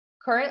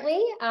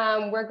currently,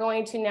 we're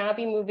going to now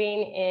be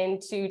moving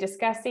into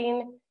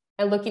discussing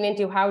and looking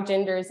into how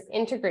gender is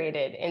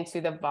integrated into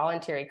the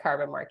voluntary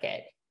carbon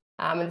market.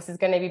 And this is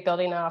going to be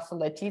building off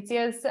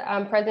Letitia's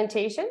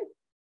presentation,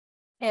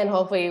 and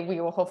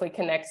we will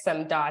connect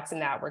some dots in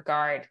that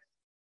regard.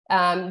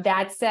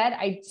 That said,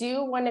 I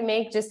do want to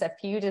make just a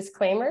few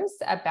disclaimers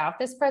about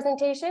this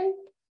presentation.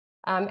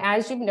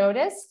 As you've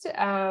noticed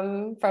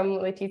from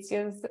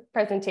Letitia's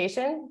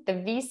presentation, the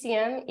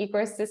VCM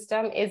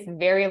ecosystem is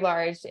very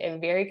large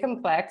and very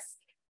complex,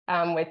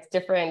 with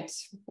different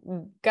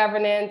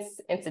governance,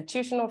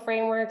 institutional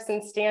frameworks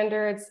and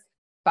standards,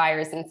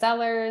 buyers and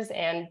sellers,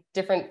 and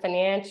different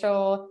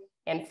financial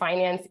and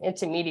finance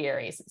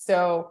intermediaries.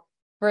 So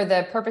for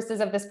the purposes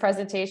of this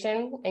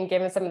presentation, and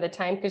given some of the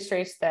time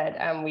constraints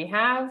that we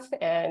have,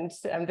 and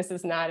this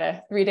is not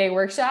a 3-day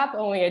workshop,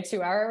 only a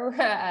 2-hour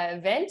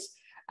event,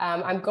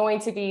 I'm going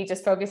to be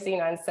just focusing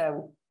on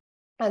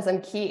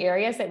some key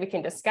areas that we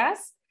can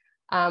discuss.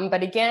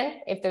 But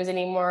again, if there's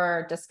any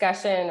more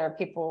discussion or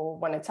people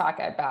want to talk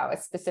about a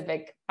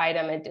specific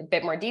item in a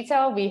bit more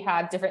detail, we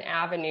have different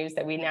avenues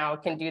that we now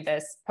can do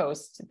this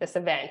post this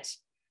event.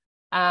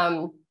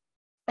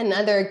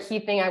 Another key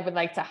thing I would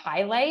like to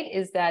highlight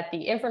is that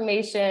the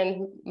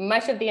information,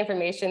 much of the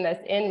information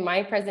that's in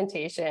my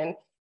presentation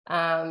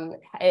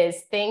is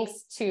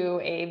thanks to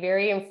a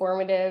very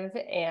informative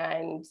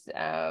and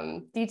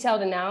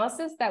detailed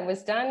analysis that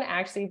was done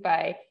actually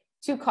by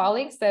 2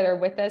 colleagues that are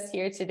with us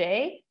here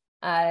today,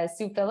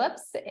 Sue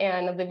Phillips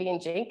and Olivia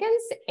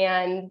Jenkins.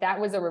 And that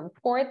was a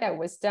report that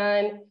was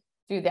done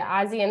through the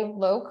ASEAN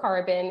Low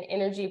Carbon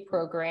Energy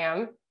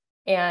Program.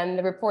 And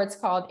the report's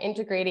called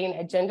Integrating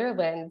a Gender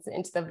Lens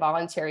into the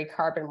Voluntary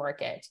Carbon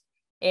Market.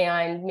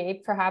 And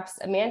maybe perhaps,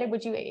 Amanda,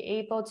 would you be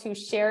able to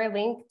share a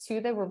link to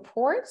the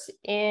report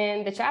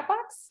in the chat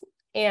box?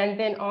 And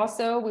then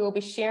also we will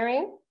be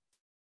sharing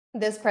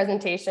this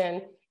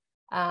presentation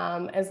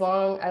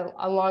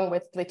along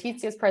with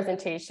Letitia's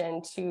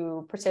presentation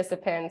to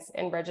participants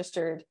and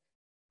registered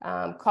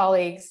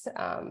colleagues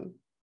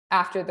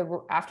after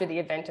the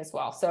event as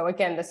well. So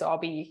again, this will all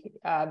be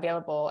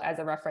available as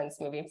a reference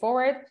moving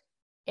forward.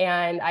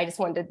 And I just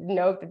wanted to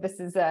note that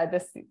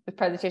the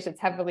presentation is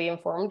heavily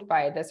informed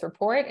by this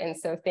report. And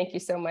so thank you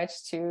so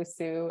much to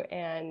Sue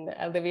and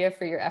Olivia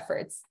for your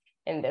efforts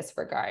in this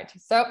regard.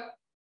 So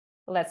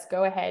let's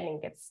go ahead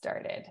and get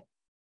started.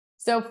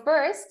 So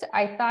first,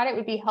 I thought it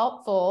would be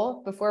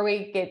helpful before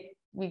we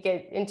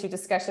get into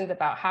discussions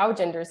about how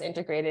gender is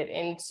integrated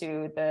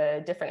into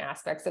the different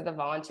aspects of the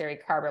voluntary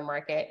carbon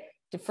market,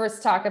 to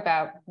first talk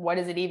about what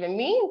does it even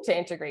mean to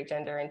integrate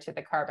gender into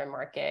the carbon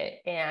market,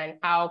 and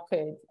how,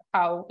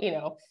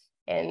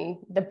 in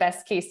the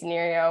best case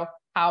scenario,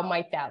 how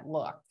might that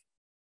look?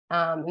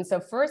 And so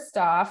first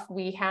off,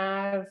 we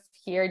have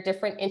here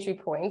different entry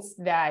points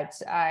that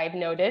I've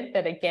noted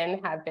that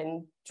again have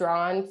been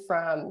drawn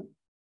from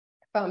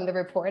the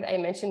report I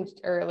mentioned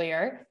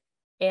earlier.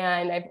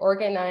 And I've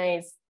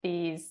organized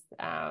these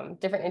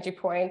different entry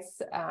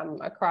points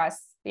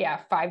across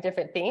 5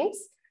 different themes,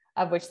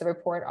 of which the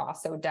report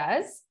also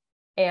does.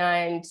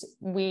 And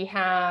we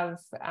have,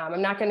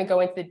 I'm not going to go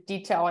into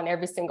detail on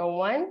every single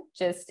one,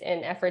 just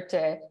in effort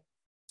to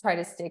try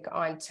to stick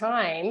on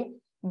time.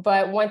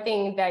 But one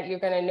thing that you're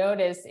going to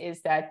notice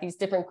is that these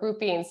different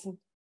groupings,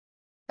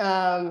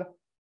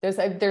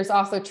 there's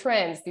also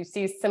trends. You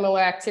see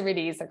similar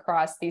activities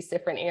across these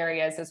different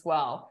areas as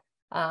well.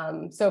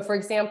 So for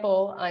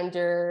example,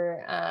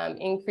 under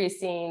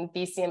increasing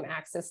VCM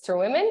access to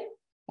women,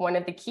 one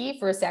of the key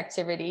first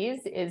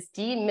activities is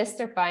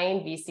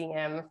demystifying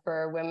VCM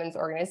for women's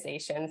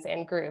organizations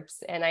and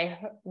groups. And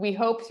we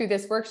hope through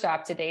this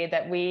workshop today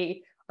that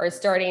we are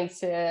starting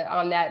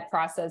on that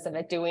process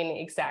of doing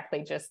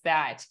exactly just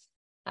that.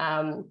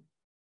 And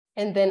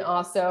then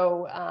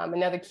also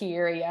another key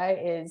area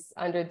is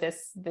under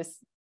this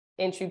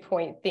entry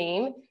point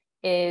theme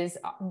is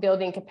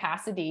building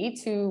capacity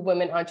to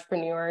women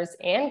entrepreneurs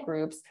and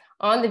groups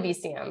on the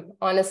VCM.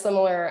 On a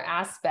similar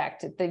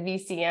aspect, the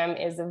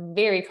VCM is a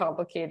very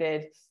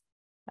complicated,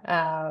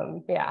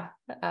 I'm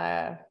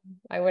trying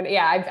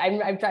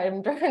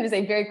to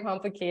say very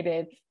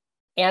complicated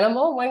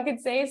animal, one could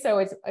say.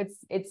 So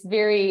it's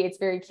very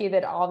key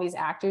that all these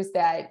actors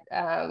that,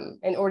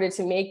 in order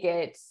to make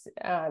it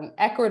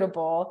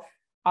equitable,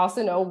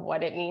 also know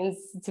what it means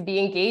to be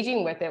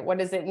engaging with it. What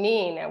does it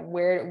mean?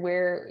 Where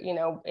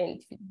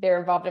they're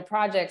involved in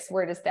projects,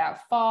 where does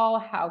that fall?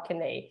 How can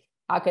they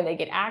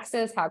get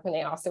access? How can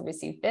they also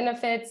receive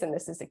benefits? And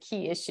this is a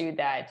key issue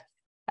that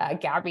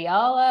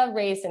Gabriella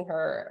raised in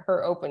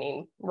her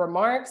opening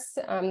remarks.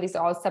 These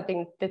are all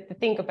something to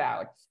think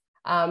about.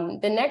 The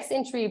next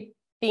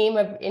theme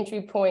of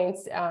entry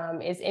points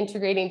is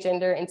integrating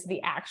gender into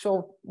the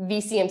actual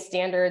VCM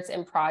standards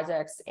and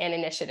projects and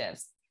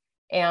initiatives.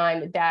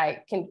 And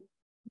that can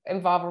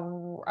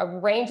involve a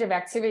range of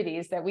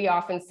activities that we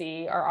often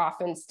see are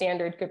often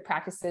standard good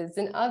practices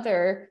in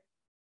other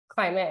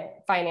climate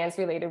finance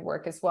related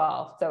work as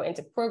well. So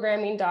into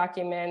programming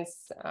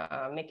documents,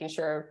 making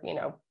sure,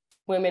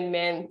 women,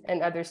 men,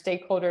 and other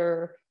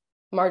stakeholder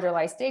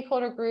marginalized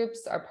stakeholder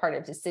groups are part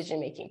of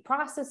decision-making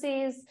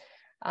processes.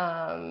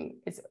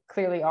 It's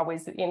clearly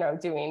always,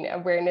 doing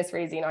awareness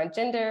raising on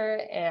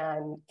gender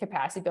and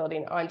capacity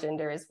building on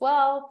gender as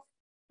well,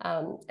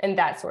 and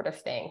that sort of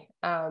thing.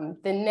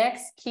 The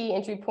next key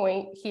entry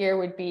point here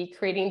would be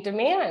creating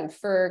demand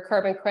for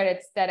carbon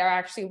credits that are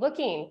actually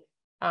looking,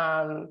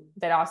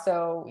 that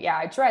also,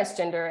 address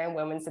gender and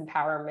women's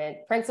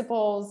empowerment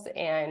principles,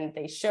 and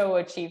they show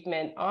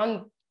achievement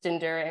on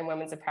gender and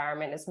women's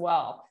empowerment as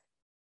well.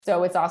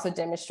 So it's also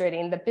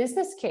demonstrating the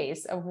business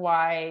case of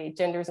why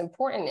gender is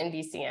important in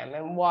VCM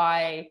and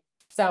why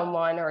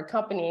someone or a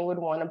company would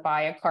want to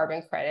buy a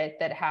carbon credit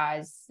that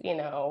has,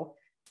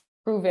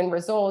 proven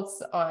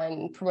results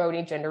on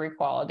promoting gender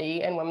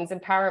equality and women's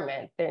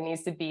empowerment. There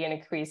needs to be an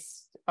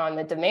increase on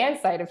the demand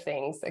side of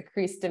things,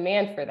 increased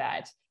demand for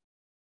that.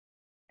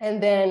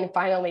 And then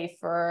finally,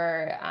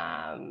 for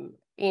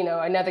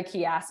another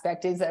key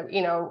aspect is a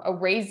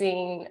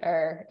raising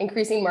or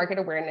increasing market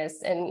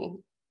awareness and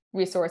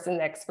resource and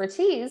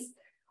expertise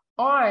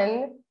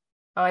on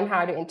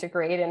how to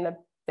integrate in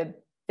the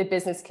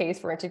business case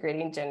for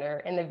integrating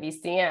gender in the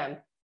VCM.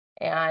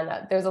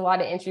 And there's a lot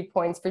of entry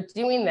points for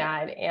doing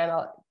that. And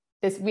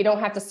we don't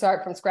have to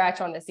start from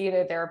scratch on this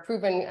either. There are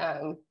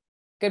proven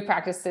good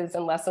practices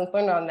and lessons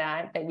learned on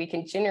that we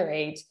can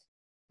generate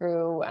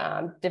through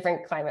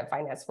different climate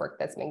finance work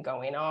that's been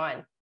going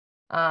on.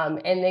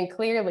 And then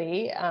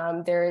clearly,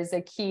 there is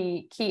a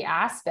key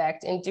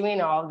aspect in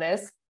doing all of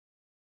this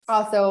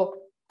also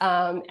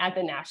at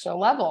the national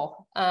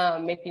level,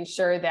 making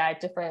sure that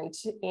different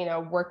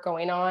work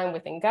going on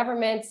within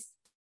governments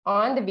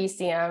on the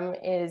VCM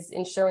is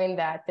ensuring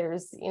that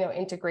there's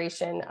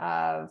integration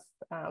of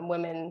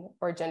women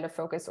or gender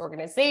focused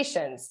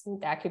organizations.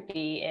 That could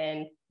be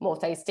in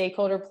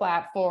multi-stakeholder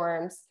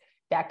platforms,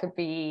 that could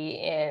be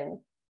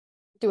in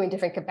doing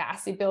different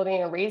capacity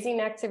building and raising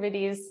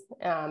activities,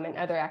 and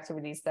other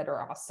activities that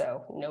are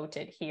also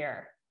noted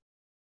here.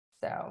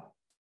 So,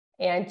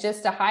 and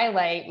just to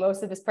highlight,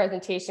 most of this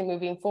presentation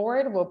moving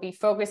forward will be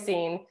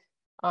focusing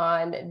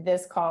on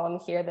this column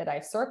here that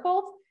I've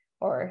circled,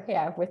 or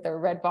with the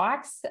red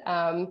box.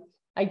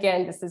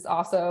 Again, this is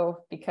also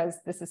because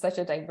this is such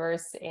a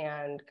diverse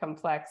and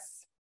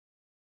complex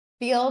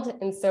field.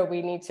 And so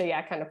we need to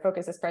kind of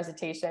focus this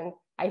presentation,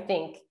 I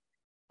think,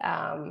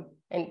 and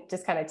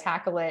just kind of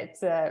tackle it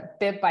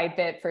bit by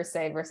bit per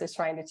se, versus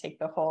trying to take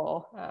the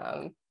whole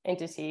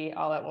entity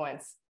all at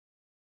once.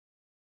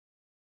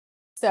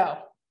 So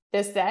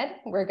this said,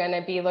 we're going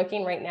to be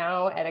looking right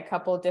now at a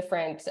couple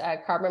different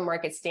carbon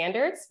market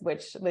standards,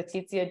 which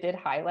Leticia did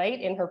highlight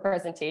in her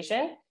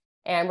presentation.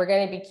 And we're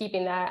going to be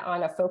keeping that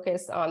on a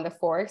focus on the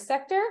forest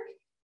sector,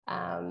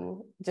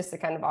 just to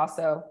kind of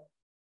also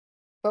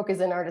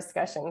focus in our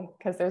discussion,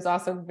 because there's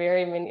also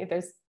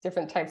there's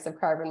different types of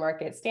carbon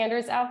market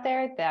standards out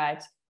there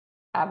that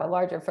have a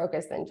larger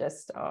focus than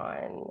just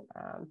on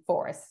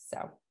forests.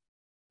 So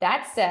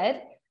that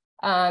said,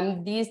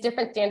 these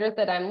different standards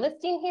that I'm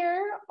listing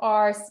here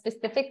are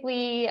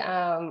specifically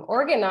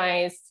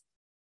organized.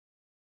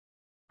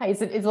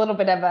 It's a little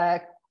bit of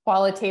a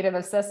qualitative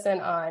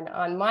assessment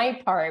on my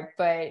part,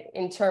 but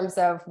in terms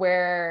of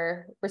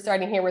where we're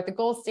starting here with the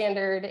gold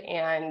standard,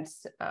 and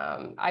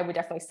I would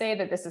definitely say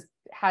that this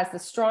has the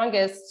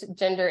strongest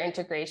gender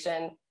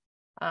integration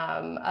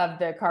of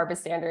the carbon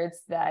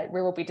standards that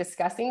we will be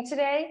discussing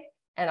today.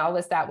 And I'll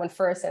list that one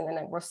first, and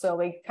then we'll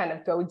slowly kind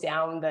of go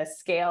down the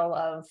scale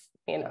of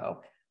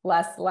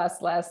less,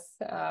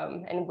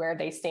 and where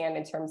they stand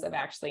in terms of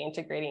actually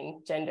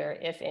integrating gender,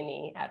 if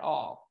any at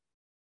all.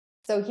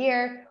 So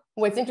here,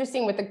 what's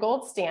interesting with the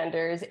gold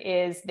standards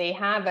is they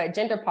have a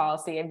gender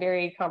policy, a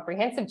very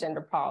comprehensive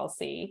gender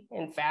policy,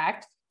 in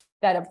fact,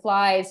 that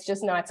applies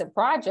just not to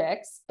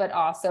projects, but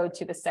also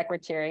to the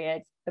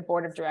secretariat, the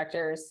board of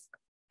directors,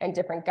 and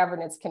different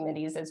governance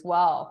committees as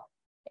well.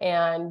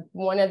 And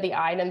one of the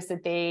items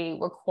that they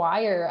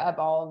require of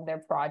all of their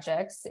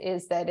projects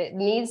is that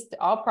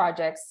all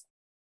projects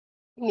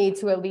need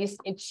to at least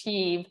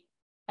achieve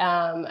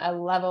a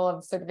level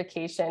of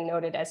certification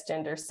noted as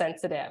gender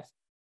sensitive.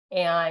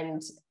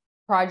 And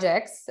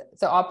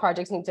all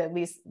projects need to at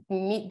least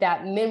meet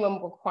that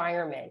minimum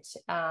requirement.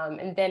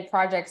 And then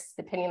projects,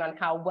 depending on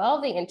how well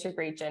they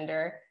integrate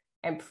gender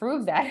and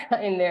prove that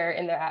in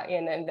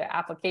their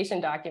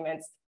application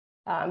documents,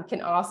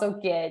 can also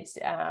get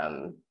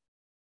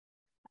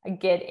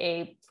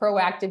a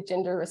proactive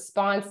gender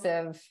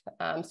responsive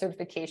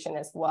certification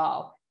as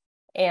well.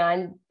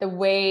 And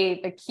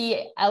the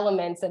key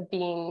elements of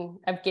getting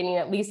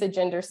at least a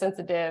gender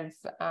sensitive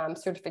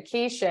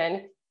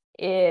certification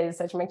is,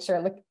 to make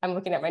sure, I'm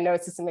looking at my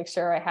notes just to make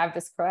sure I have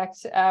this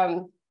correct,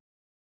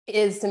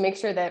 is to make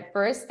sure that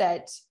first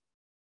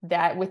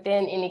that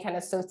within any kind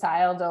of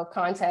societal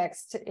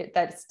context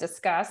that's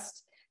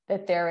discussed,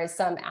 that there is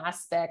some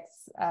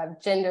aspects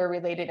of gender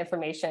related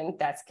information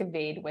that's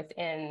conveyed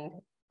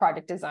within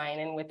project design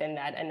and within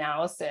that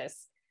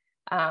analysis.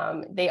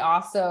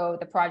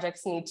 The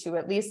projects need to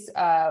at least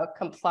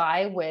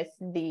comply with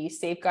the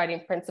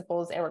safeguarding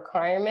principles and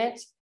requirement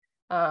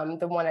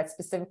the one that's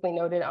specifically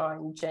noted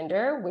on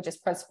gender, which is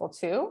principle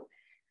 2.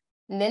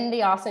 And then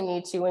they also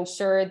need to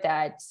ensure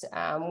that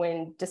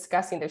when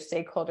discussing their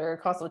stakeholder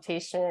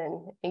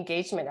consultation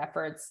engagement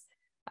efforts,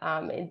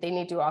 they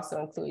need to also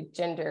include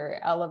gender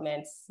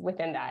elements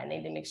within that, and they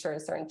need to make sure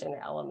certain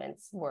gender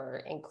elements were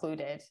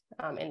included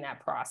in that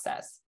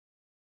process.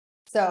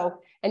 So,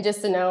 and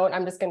just a note,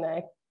 I'm just going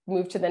to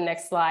move to the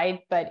next slide,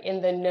 but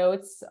in the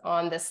notes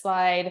on the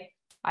slide,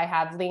 I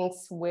have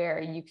links where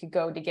you could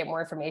go to get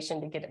more information,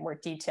 to get more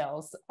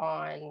details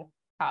on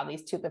how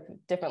these two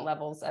different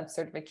levels of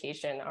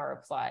certification are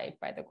applied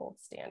by the gold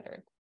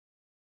standard.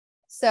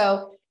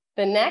 So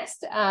the next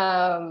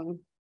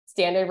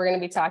standard we're going to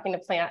be talking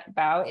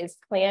about is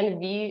Plan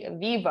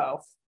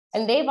Vivo.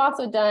 And they've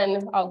also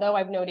done, although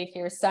I've noted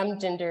here some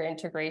gender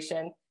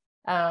integration,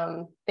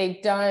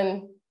 they've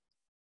done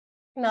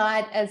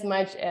not as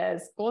much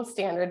as gold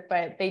standard,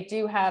 but they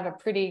do have a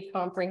pretty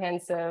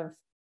comprehensive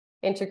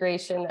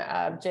integration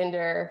of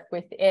gender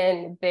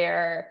within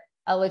their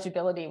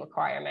eligibility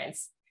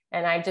requirements.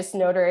 And I just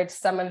noted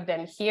some of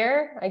them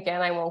here.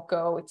 Again, I won't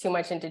go too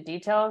much into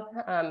detail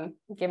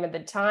given the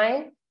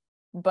time,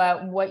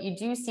 but what you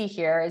do see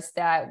here is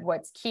that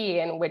what's key,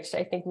 and which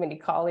I think many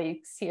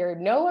colleagues here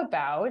know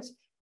about,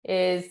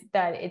 is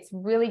that it's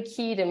really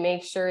key to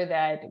make sure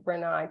that we're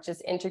not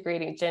just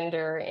integrating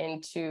gender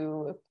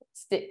into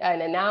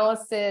an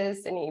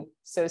analysis, any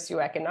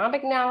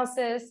socioeconomic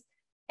analysis,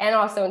 and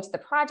also into the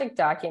project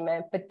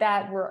document, but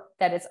that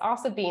it's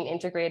also being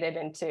integrated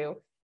into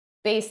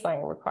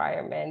baseline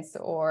requirements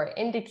or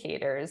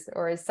indicators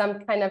or some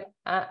kind of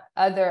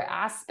other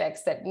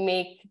aspects that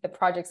make the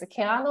projects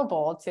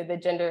accountable to the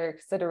gender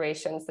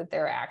considerations that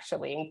they're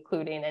actually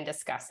including and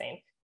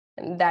discussing.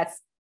 And that's,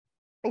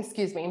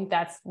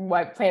 that's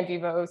what Plan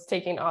Vivo is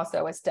taking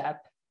also a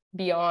step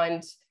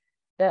beyond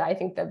that. I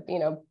think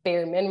the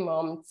bare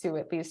minimum to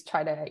at least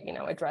try to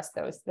address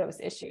those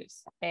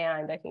issues.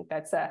 And I think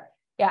that's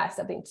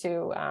something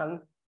to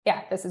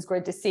this is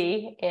great to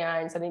see,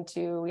 and something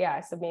to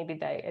so maybe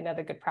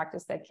another good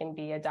practice that can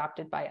be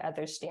adopted by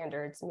other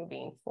standards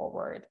moving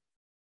forward.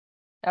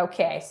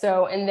 Okay,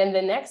 so and then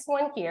the next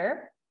one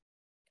here,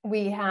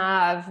 we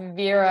have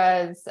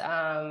Vera's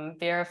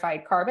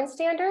verified carbon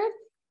standard,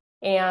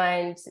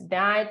 and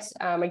that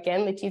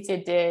again,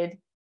 Leticia did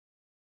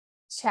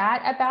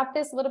chat about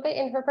this a little bit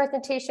in her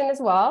presentation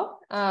as well,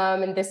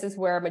 and this is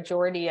where a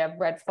majority of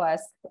Red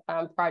Plus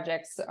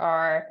projects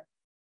are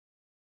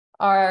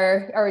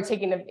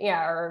taking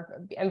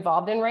are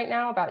involved in right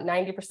now, about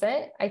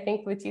 90%. I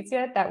think,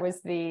 Leticia, that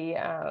was the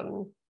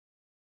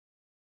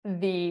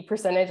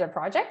percentage of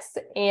projects.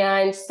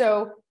 And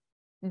so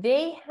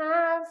they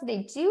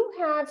do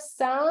have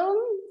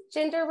some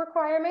gender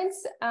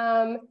requirements,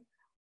 and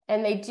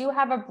they do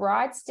have a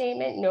broad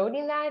statement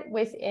noting that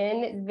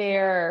within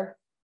their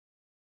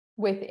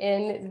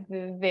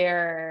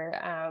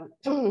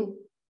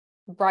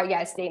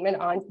broad statement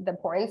on the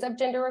importance of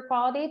gender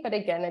equality, but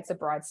again, it's a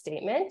broad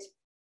statement.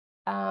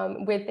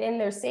 Within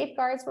their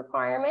safeguards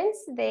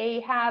requirements,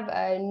 they have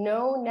a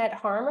no net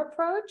harm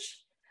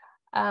approach.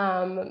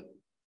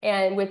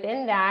 And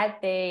within that,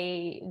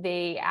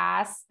 they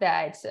ask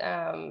that,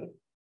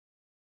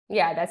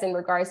 that's in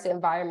regards to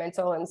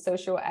environmental and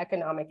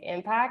socioeconomic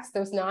impacts.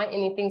 There's not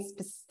anything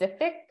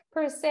specific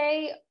per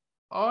se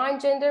on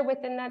gender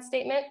within that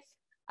statement.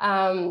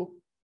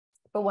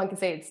 But one can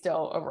say it's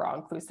still overall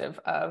inclusive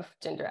of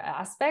gender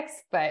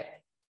aspects, but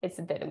it's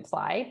a bit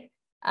implied.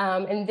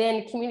 And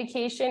then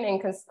communication and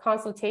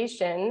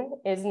consultation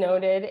is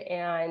noted,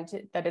 and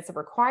that it's a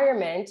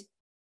requirement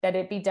that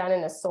it be done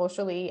in a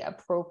socially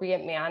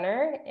appropriate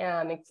manner,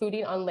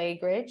 including on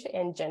language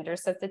and gender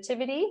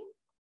sensitivity.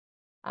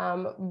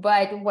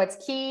 But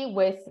what's key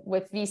with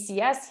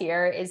VCS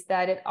here is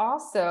that it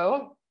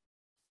also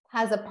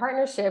has a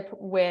partnership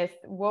with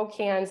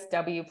WCAN's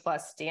W+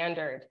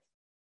 standard.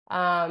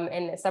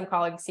 And some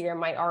colleagues here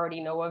might already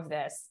know of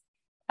this.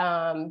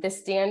 This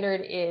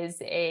standard is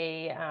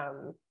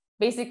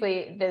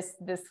basically this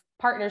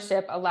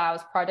partnership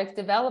allows project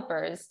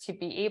developers to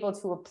be able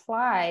to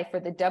apply for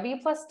the W+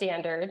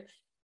 standard,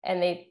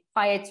 and they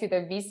apply it to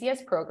their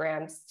VCS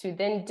programs to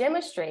then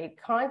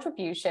demonstrate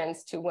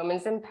contributions to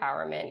women's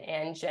empowerment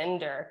and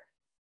gender.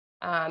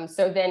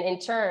 So then in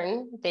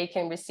turn, they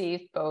can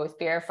receive both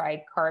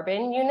verified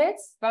carbon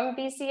units from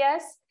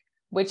VCS,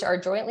 which are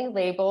jointly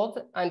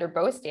labeled under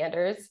both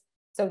standards.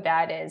 So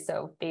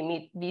they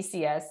meet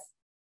VCS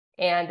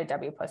and the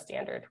W+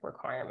 standard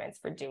requirements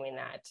for doing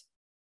that.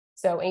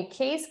 So in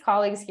case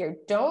colleagues here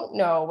don't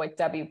know what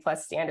W+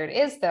 standard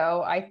is,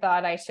 though, I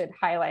thought I should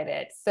highlight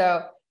it.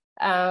 So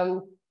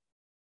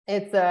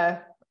it's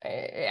I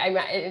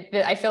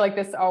feel like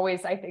this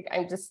always, I think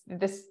I'm just,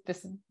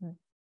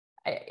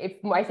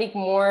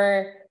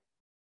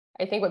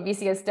 I think what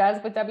VCS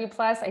does with W+,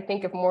 I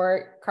think if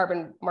more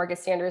carbon market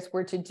standards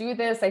were to do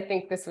this, I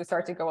think this would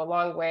start to go a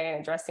long way in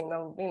addressing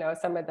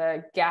some of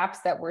the gaps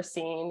that we're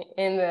seeing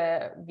in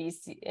the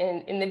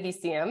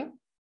VCM.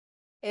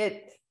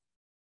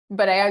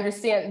 But I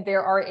understand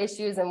there are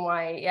issues and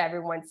why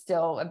everyone's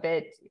still a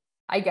bit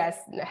I guess,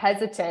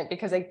 hesitant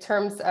because in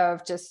terms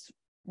of just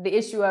the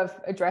issue of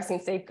addressing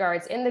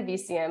safeguards in the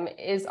VCM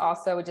is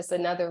also just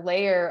another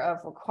layer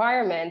of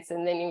requirements.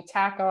 And then you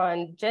tack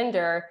on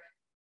gender.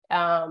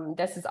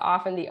 This is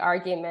often the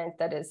argument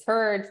that is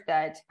heard,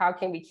 that how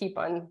can we keep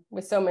on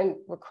with so many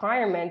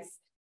requirements?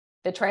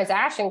 The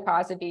transaction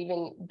cost of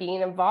even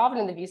being involved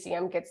in the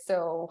VCM gets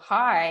so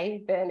high,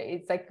 then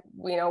it's like,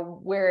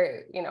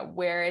 where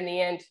in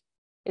the end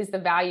is the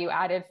value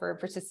added for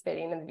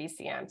participating in the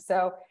VCM.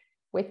 So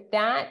with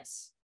that,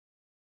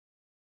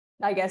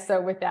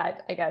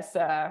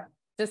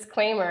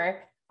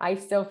 disclaimer, I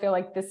still feel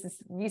like this is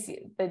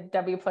the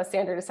W+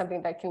 standard is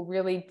something that can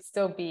really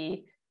still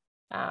be,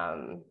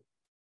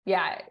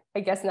 not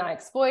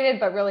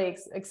exploited, but really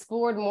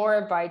explored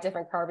more by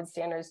different carbon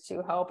standards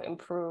to help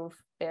improve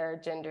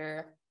their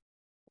gender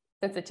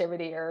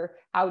sensitivity, or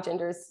how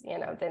gender's,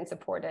 then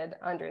supported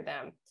under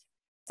them.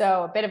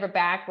 So a bit of a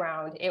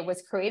background, it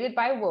was created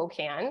by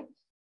WCAN,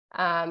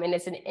 and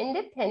it's an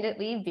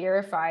independently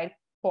verified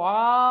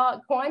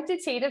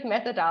quantitative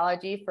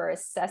methodology for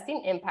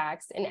assessing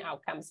impacts and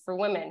outcomes for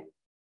women.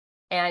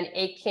 And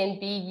it can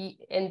be,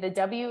 in the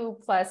W+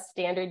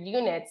 standard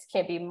units,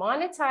 can be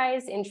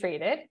monetized and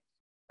traded,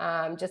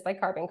 just like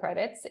carbon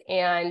credits.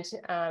 And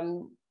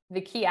the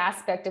key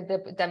aspect of the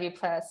W+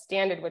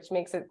 standard, which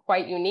makes it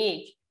quite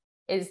unique,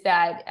 is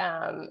that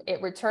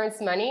it returns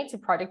money to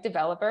project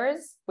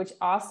developers, which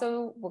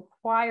also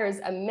requires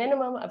a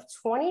minimum of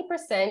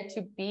 20%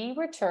 to be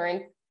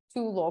returned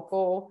to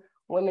local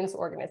women's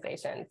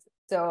organizations.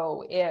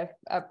 So if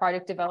a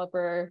project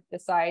developer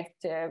decides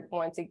to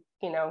want to,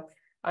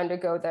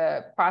 undergo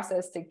the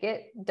process to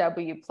get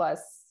W+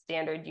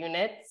 standard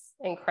units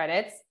and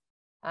credits,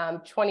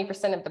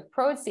 20% of the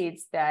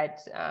proceeds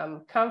that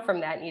come from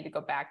that need to go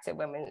back to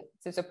women,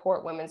 to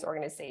support women's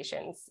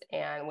organizations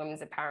and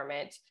women's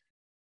empowerment,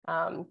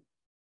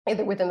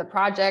 either within the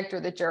project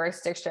or the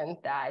jurisdiction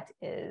that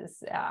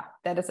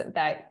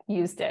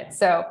used it.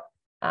 So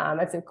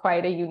it's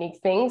quite a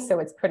unique thing. So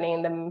it's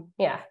putting them,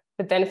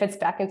 the benefits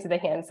back into the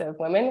hands of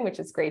women, which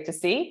is great to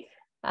see.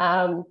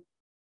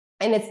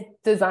 And it's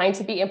designed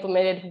to be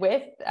implemented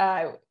with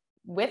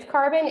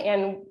carbon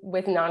and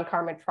with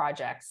non-carbon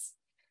projects.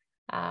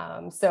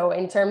 So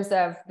in terms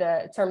of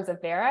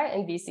VERA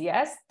and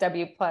VCS,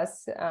 W+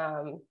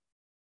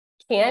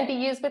 can be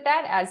used with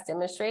that as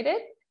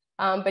demonstrated,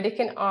 but it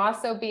can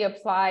also be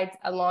applied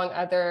along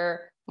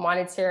other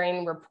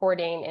monitoring,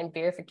 reporting, and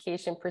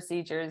verification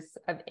procedures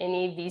of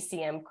any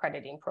VCM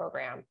crediting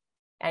program.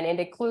 And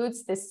it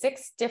includes the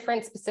 6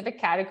 different specific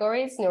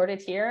categories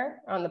noted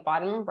here on the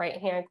bottom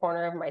right-hand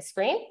corner of my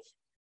screen.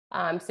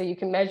 So you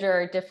can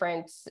measure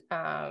different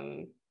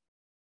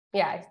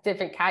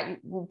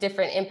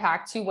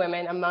impact to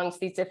women amongst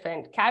these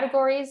different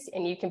categories,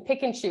 and you can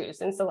pick and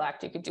choose and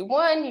select. You could do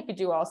 1, you could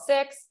do all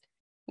 6,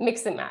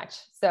 mix and match.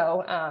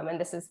 So,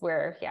 and this is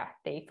where,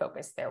 they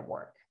focus their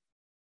work.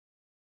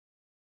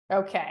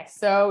 Okay,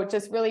 so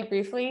just really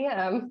briefly,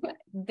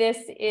 this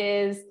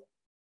is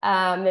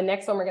the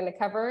next one we're going to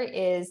cover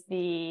is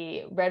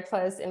the REDD+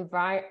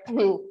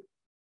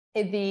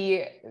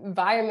 the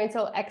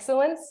Environmental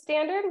Excellence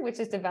Standard, which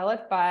is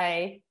developed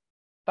by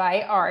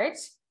ART.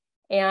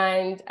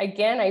 And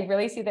again, I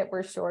really see that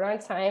we're short on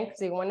time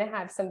because we want to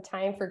have some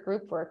time for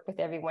group work with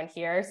everyone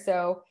here.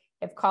 So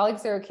if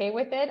colleagues are okay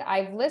with it,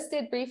 I've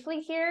listed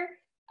briefly here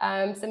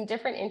some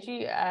different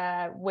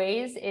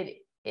ways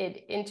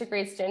it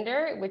integrates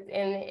gender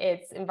within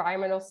its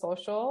environmental,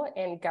 social,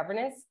 and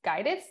governance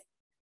guidance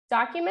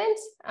document.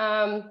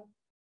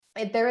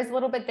 There is a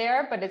little bit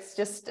there, but it's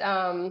just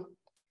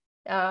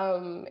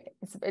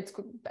it's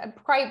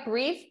quite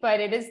brief, but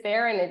it is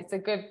there, and it's a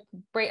good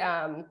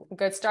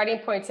starting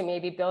point to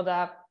maybe build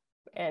up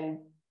and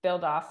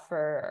build off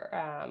for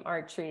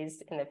our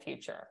trees in the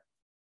future.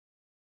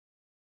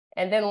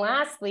 And then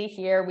lastly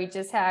here, we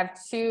just have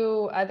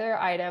 2 other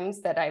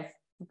items that I've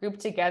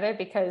grouped together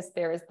because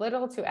there is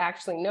little to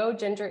actually no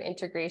gender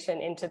integration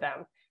into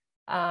them.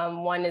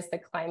 One is the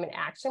Climate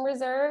Action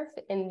Reserve,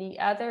 and the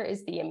other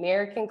is the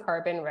American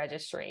Carbon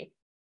Registry.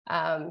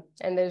 And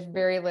there's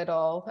very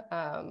little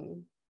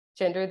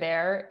gender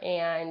there,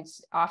 and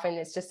often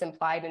it's just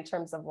implied in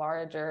terms of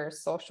larger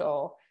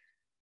social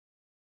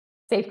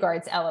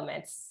safeguards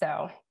elements.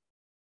 So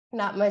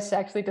not much to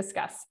actually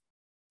discuss.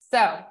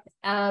 So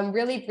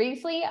really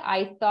briefly,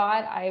 I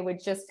thought I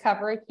would just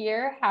cover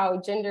here how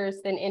gender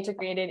is then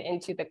integrated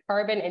into the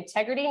carbon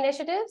integrity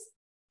initiatives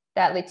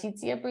that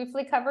Leticia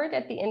briefly covered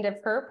at the end of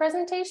her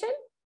presentation.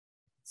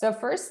 So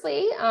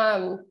firstly,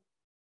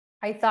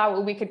 I thought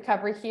what we could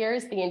cover here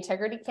is the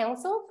Integrity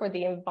Council for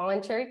the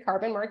Voluntary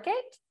Carbon Market.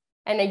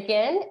 And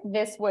again,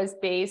 this was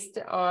based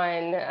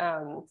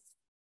on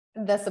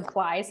the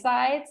supply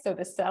side, so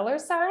the seller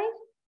side.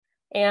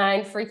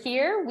 And for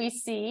here, we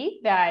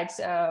see that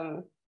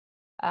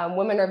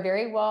women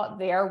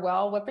are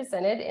well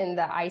represented in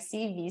the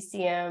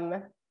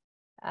IC-VCM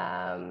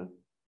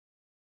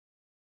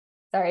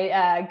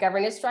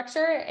governance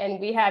structure, and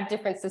we have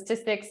different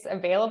statistics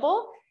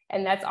available.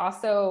 And that's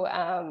also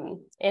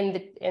in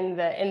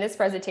this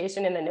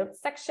presentation in the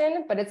notes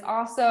section, but it's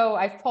also,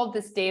 I've pulled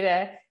this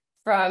data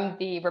from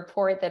the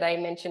report that I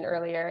mentioned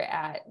earlier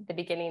at the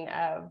beginning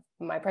of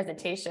my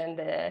presentation,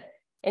 the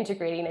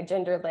integrating a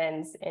gender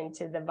lens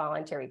into the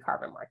voluntary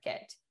carbon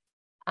market.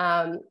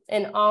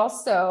 And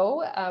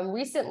also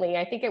recently,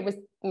 I think it was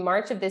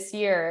March of this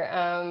year,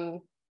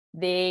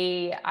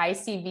 the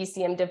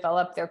ICVCM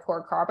developed their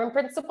core carbon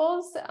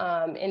principles,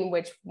 in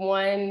which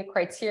one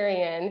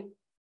criterion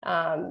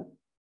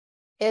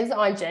is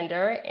on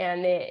gender,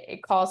 and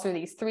it calls for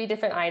these 3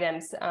 different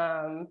items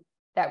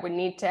that would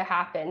need to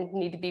happen,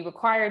 need to be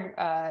required,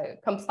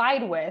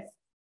 complied with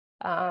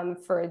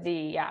for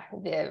the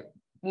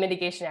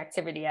mitigation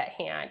activity at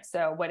hand.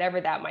 So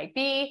whatever that might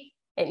be,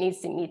 it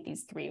needs to meet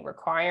these 3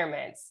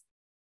 requirements.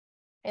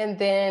 And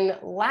then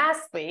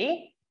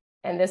lastly,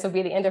 and this will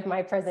be the end of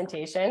my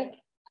presentation,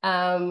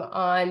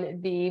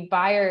 on the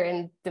buyer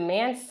and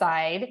demand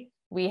side,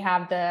 we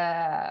have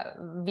the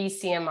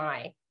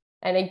VCMI.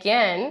 And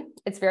again,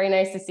 it's very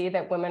nice to see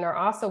that women are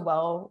also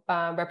well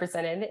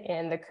represented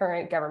in the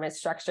current government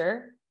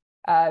structure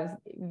of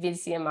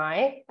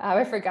VCMI.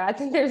 I forgot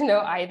that there's no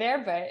I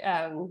there, but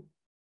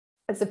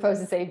it's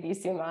supposed to say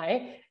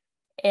VCMI.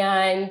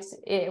 And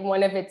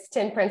one of its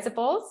 10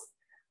 principles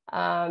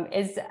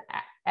is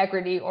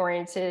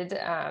equity-oriented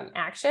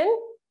action.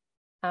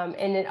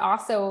 And it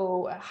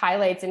also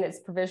highlights in its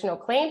provisional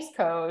claims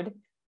code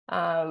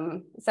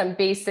some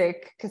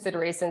basic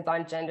considerations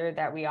on gender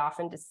that we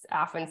often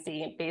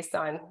see based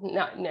on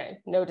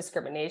no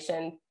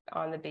discrimination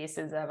on the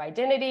basis of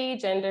identity,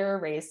 gender,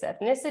 race,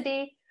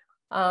 ethnicity,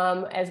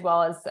 as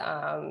well as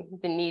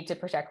the need to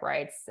protect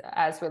rights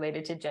as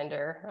related to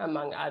gender,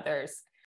 among others.